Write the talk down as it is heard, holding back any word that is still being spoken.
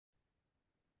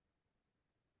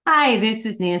Hi, this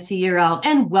is Nancy Yearout,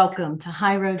 and welcome to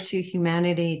High Road to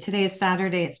Humanity. Today is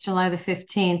Saturday, it's July the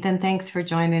 15th, and thanks for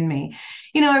joining me.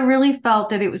 I really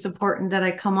felt that it was important that I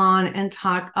come on and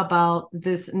talk about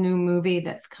this new movie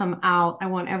that's come out. I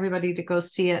want everybody to go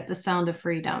see it, The Sound of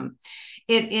Freedom.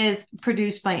 It is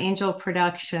produced by Angel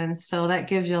Productions, so that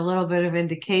gives you a little bit of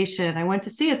indication. I went to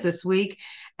see it this week,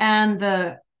 and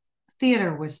the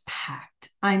theater was packed.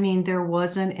 I mean, there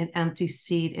wasn't an empty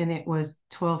seat, and it was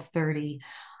 12:30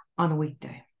 on a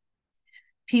weekday.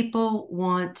 People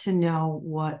want to know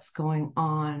what's going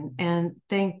on, and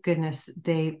thank goodness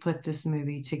they put this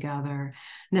movie together.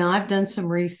 Now, I've done some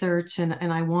research, and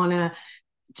I want to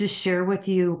just share with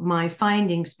you my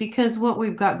findings, because what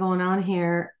we've got going on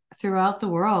here throughout the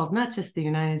world, not just the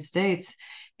United States,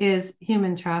 is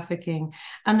human trafficking,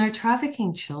 and they're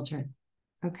trafficking children.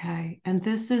 Okay. And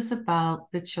this is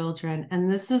about the children. And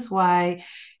this is why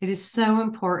it is so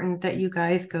important that you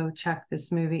guys go check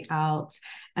this movie out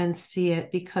and see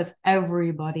it, because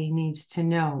everybody needs to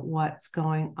know what's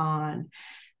going on.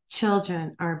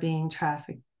 Children are being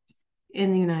trafficked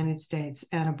in the United States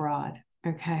and abroad.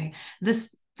 Okay. The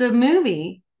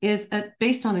movie is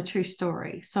based on a true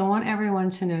story. So I want everyone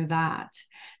to know that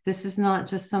this is not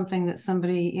just something that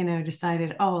somebody,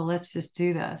 decided, oh, well, let's just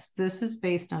do this. This is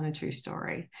based on a true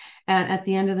story. And at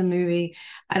the end of the movie,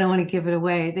 I don't want to give it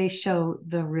away. They show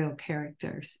the real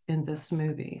characters in this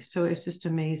movie. So it's just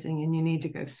amazing. And you need to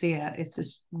go see it. It's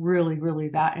just really, really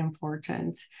that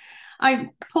important. I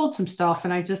pulled some stuff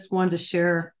and I just wanted to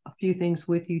share a few things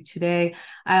with you today.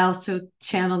 I also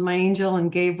channeled my angel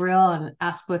and Gabriel and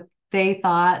asked what they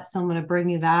thought. So I'm going to bring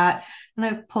you that. And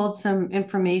I've pulled some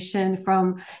information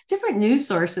from different news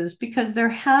sources, because there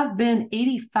have been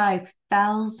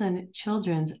 85,000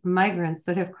 children, migrants,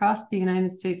 that have crossed the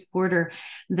United States border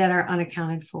that are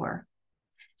unaccounted for.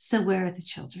 So where are the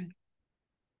children?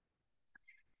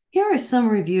 Here are some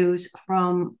reviews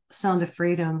from Sound of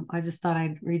Freedom. I just thought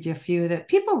I'd read you a few that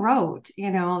people wrote,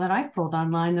 that I pulled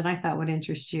online that I thought would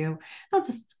interest you. I'll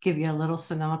just give you a little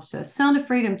synopsis. Sound of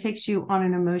Freedom takes you on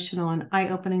an emotional and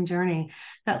eye-opening journey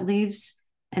that leaves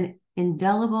an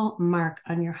indelible mark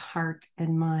on your heart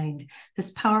and mind.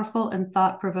 This powerful and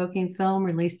thought-provoking film,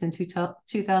 released in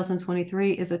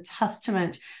 2023, is a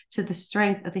testament to the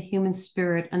strength of the human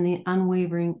spirit and the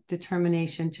unwavering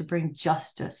determination to bring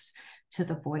justice to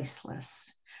the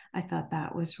voiceless. I thought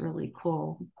that was really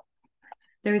cool.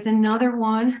 There's another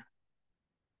one.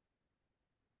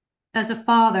 As a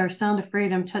father, Sound of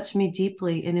Freedom touched me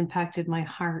deeply and impacted my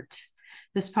heart.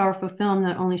 This powerful film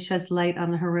not only sheds light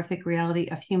on the horrific reality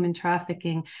of human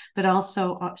trafficking, but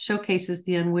also showcases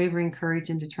the unwavering courage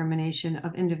and determination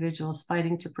of individuals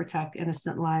fighting to protect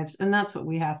innocent lives. And that's what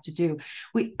we have to do.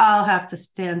 We all have to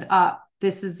stand up.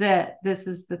 This is it. This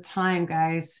is the time,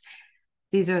 guys.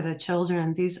 These are the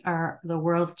children. These are the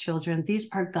world's children. These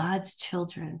are God's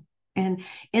children. And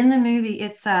in the movie,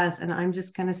 it says, and I'm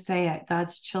just going to say it,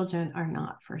 God's children are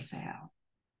not for sale.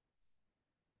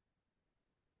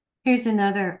 Here's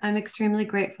another. I'm extremely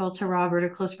grateful to Robert, a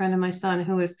close friend of my son,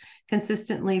 who has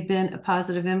consistently been a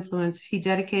positive influence. He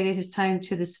dedicated his time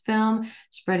to this film,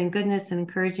 spreading goodness and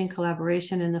encouraging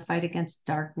collaboration in the fight against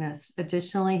darkness.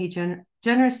 Additionally, he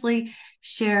generously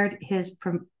shared his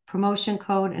promotion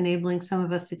code, enabling some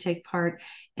of us to take part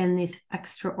in this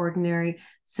extraordinary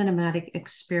cinematic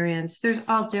experience. There's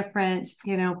all different,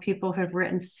 people have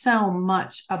written so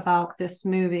much about this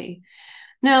movie.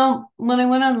 Now, when I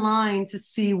went online to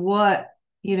see what,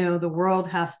 the world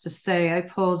has to say, I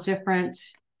pulled different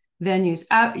venues.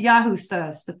 Yahoo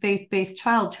says the faith-based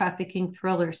child trafficking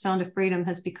thriller Sound of Freedom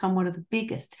has become one of the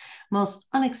biggest, most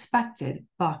unexpected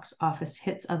box office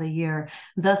hits of the year,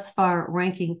 thus far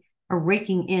raking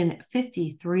in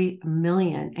 53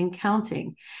 million and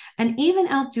counting, and even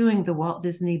outdoing the Walt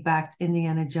Disney-backed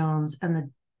Indiana Jones and the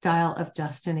Dial of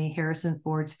Destiny, Harrison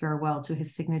Ford's farewell to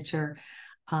his signature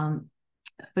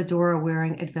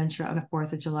fedora-wearing adventure on a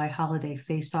 4th of July holiday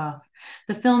face-off.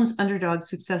 The film's underdog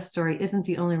success story isn't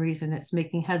the only reason it's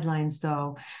making headlines,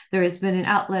 though. There has been an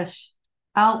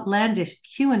outlandish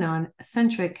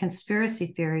QAnon-centric conspiracy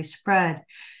theory spread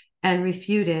and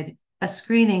refuted, a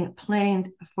screening planned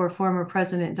for former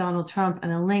President Donald Trump,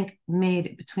 and a link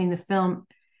made between the film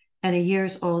and a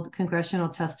years old congressional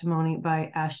testimony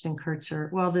by Ashton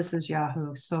Kutcher. Well, this is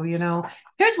Yahoo. So,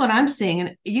 here's what I'm seeing,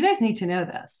 and you guys need to know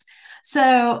this.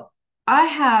 So I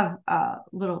have a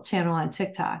little channel on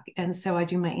TikTok, and so I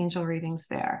do my angel readings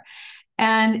there.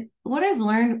 And what I've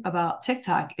learned about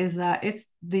TikTok is that it's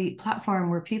the platform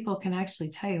where people can actually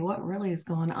tell you what really is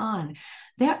going on.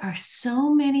 There are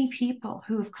so many people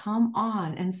who have come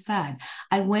on and said,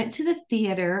 I went to the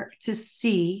theater to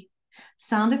see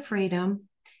Sound of Freedom,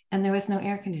 and there was no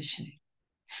air conditioning.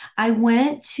 I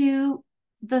went to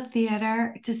the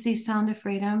theater to see Sound of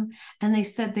Freedom, and they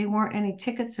said there weren't any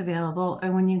tickets available.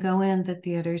 And when you go in, the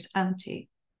theater's empty.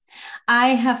 I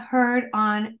have heard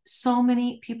on so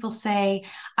many people say,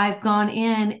 I've gone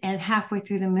in and halfway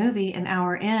through the movie, an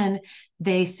hour in,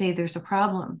 they say there's a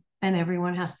problem and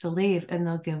everyone has to leave and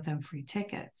they'll give them free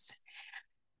tickets.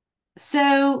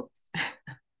 So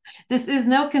this is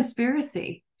no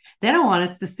conspiracy. They don't want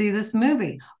us to see this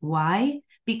movie. Why?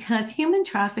 Because human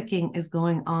trafficking is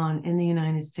going on in the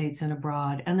United States and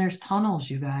abroad. And there's tunnels,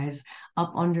 you guys,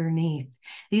 up underneath.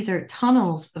 These are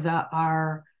tunnels that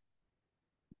are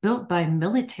built by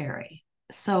military.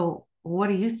 So what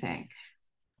do you think?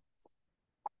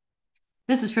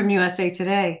 This is from USA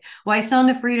Today. Why Sound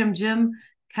of Freedom, Jim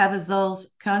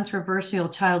Caviezel's controversial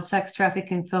child sex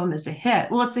trafficking film is a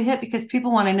hit. Well, it's a hit because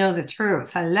people want to know the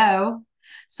truth. Hello.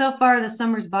 So far, the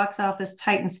summer's box office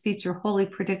titans feature wholly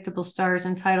predictable stars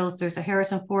and titles. There's a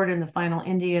Harrison Ford in the final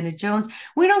Indiana Jones.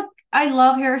 I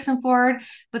love Harrison Ford,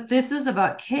 but this is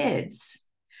about kids.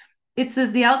 It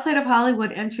says the outside of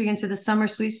Hollywood entry into the summer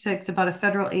sweepstakes about a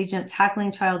federal agent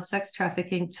tackling child sex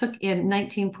trafficking took in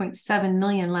 19.7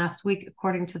 million last week,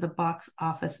 according to the box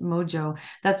office mojo.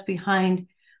 That's behind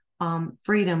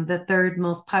Freedom, the third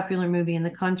most popular movie in the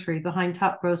country, behind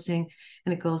top grossing,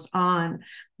 and it goes on.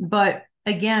 But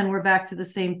again, we're back to the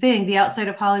same thing. The outside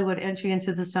of Hollywood entry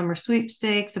into the summer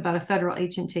sweepstakes about a federal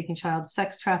agent taking child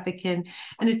sex trafficking,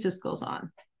 and it just goes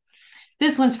on.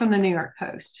 This one's from the New York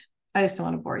Post. I just don't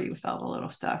want to bore you with all the little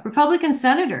stuff. Republican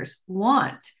senators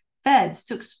want feds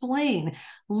to explain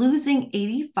losing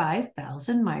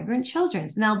 85,000 migrant children.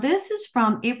 Now, this is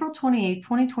from April 28,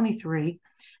 2023.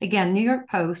 Again, New York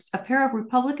Post. A pair of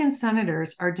Republican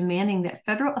senators are demanding that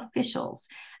federal officials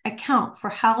account for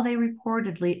how they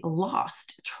reportedly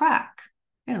lost track.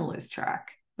 They're going to lose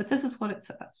track. But this is what it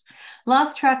says.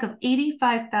 Lost track of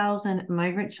 85,000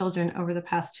 migrant children over the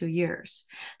past 2 years.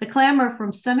 The clamor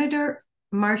from Senator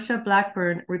Marsha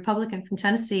Blackburn, Republican from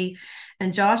Tennessee,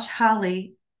 and Josh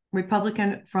Hawley,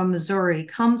 Republican from Missouri,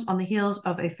 comes on the heels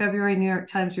of a February New York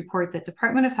Times report that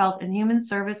Department of Health and Human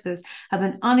Services have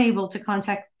been unable to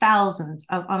contact thousands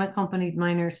of unaccompanied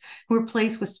minors who were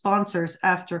placed with sponsors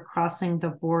after crossing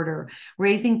the border,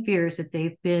 raising fears that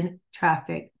they've been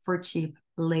trafficked for cheap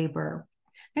labor.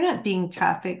 They're not being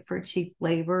trafficked for cheap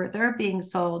labor. They're being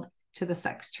sold to the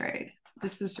sex trade.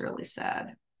 This is really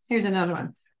sad. Here's another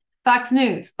one. Fox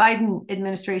News, Biden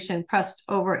administration pressed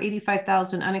over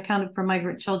 85,000 unaccounted for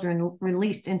migrant children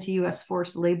released into U.S.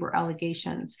 forced labor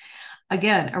allegations.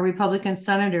 Again, a Republican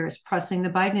senator is pressing the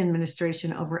Biden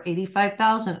administration over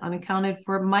 85,000 unaccounted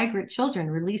for migrant children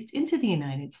released into the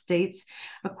United States,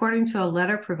 according to a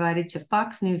letter provided to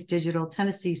Fox News Digital.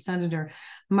 Tennessee Senator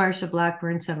Marsha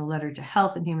Blackburn sent a letter to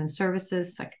Health and Human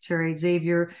Services Secretary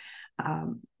Xavier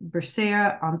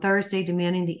Becerra on Thursday,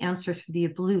 demanding the answers for the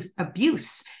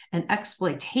abuse and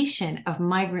exploitation of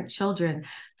migrant children,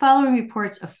 following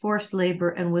reports of forced labor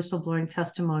and whistleblowing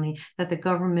testimony that the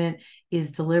government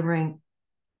is delivering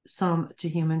some to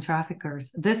human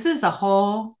traffickers. This is a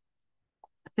whole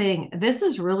thing. This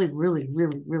is really, really,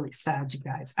 really, really sad, you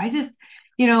guys. I just,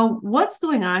 what's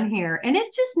going on here? And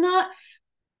it's just not,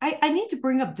 I need to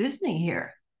bring up Disney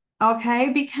here, okay?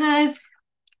 Because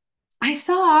I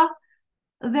saw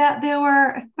that there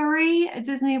were 3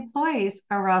 Disney employees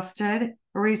arrested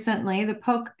recently. The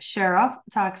Polk sheriff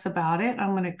talks about it.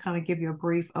 I'm going to kind of give you a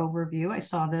brief overview. I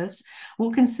saw this.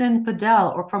 Wilkinson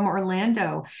Fidel, or from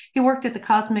Orlando. He worked at the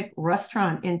Cosmic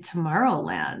Restaurant in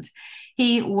Tomorrowland.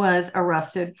 He was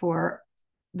arrested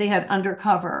they had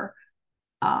undercover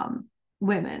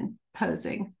women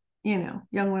posing, young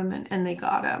women, and they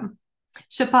got him.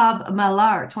 Shapab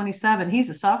Malar, 27. He's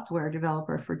a software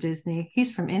developer for Disney.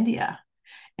 He's from India.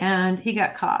 And he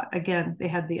got caught. Again, they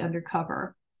had the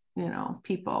undercover,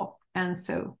 people. And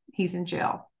so he's in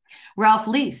jail. Ralph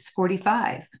Leese,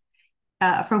 45,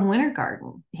 from Winter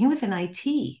Garden. He was an IT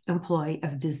employee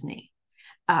of Disney.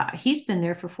 He's been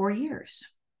there for 4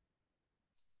 years.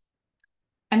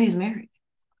 And he's married.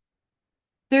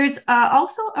 There's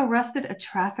also arrested a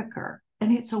trafficker,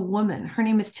 and it's a woman. Her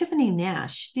name is Tiffany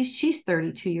Nash. She's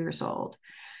 32 years old.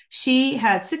 She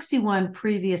had 61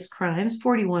 previous crimes,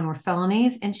 41 were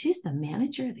felonies, and she's the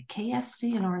manager of the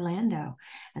KFC in Orlando,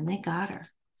 and they got her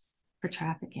for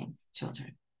trafficking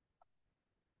children.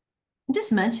 I'm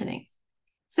just mentioning.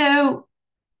 So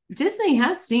Disney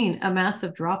has seen a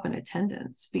massive drop in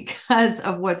attendance because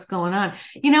of what's going on.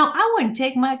 I wouldn't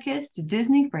take my kids to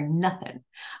Disney for nothing.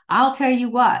 I'll tell you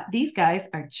what, these guys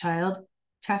are child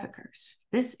traffickers.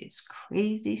 This is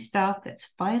crazy stuff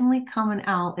that's finally coming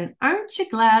out. And aren't you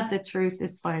glad the truth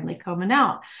is finally coming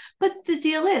out? But the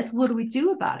deal is, what do we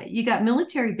do about it? You got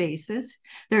military bases.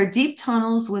 There are deep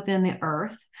tunnels within the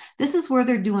earth. This is where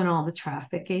they're doing all the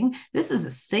trafficking. This is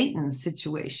a Satan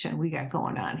situation we got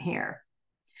going on here.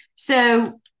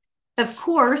 So, of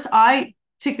course, I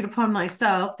took it upon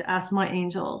myself to ask my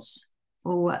angels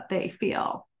what they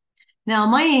feel. Now,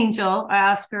 my angel, I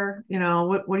asked her,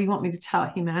 what do you want me to tell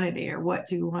humanity, or what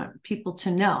do you want people to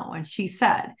know? And she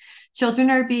said, children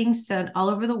are being sent all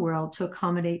over the world to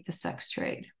accommodate the sex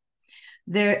trade.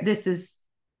 There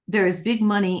is big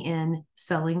money in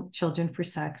selling children for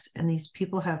sex, and these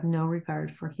people have no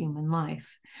regard for human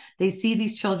life. They see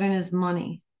these children as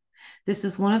money. This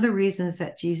is one of the reasons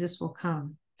that Jesus will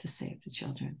come to save the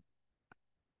children.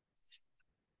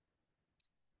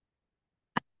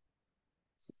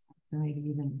 For me to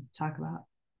even talk about,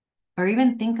 or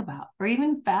even think about, or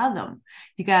even fathom.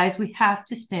 You guys, we have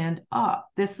to stand up.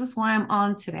 This is why I'm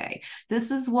on today.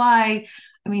 This is why,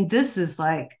 this is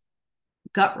like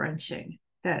gut-wrenching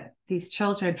that these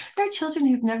children, they're children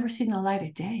who've never seen the light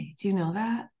of day. Do you know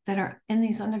that? That are in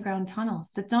these underground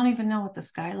tunnels that don't even know what the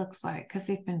sky looks like because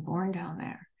they've been born down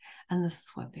there. And this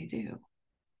is what they do.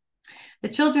 The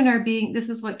children are being, this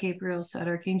is what Gabriel said,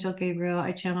 Archangel Gabriel.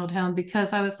 I channeled him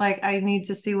because I was like, I need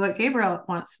to see what Gabriel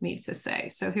wants me to say.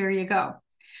 So here you go.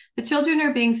 The children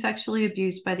are being sexually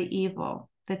abused by the evil,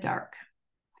 the dark.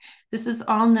 This is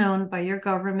all known by your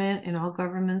government and all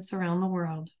governments around the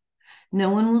world.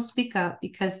 No one will speak up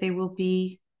because they will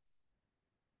be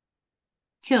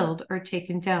killed or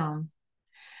taken down.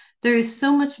 There is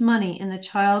so much money in the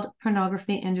child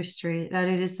pornography industry that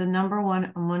it is the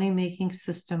 #1 money-making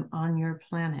system on your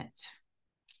planet.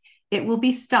 It will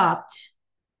be stopped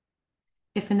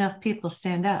if enough people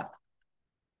stand up.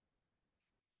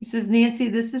 He says, Nancy,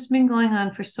 this has been going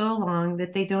on for so long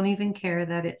that they don't even care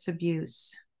that it's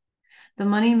abuse. The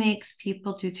money makes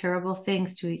people do terrible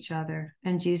things to each other,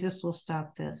 and Jesus will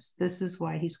stop this. This is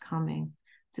why he's coming,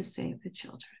 to save the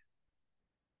children.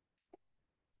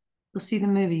 We'll see the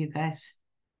movie, you guys.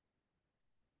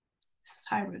 This is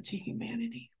High Road to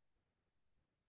Humanity.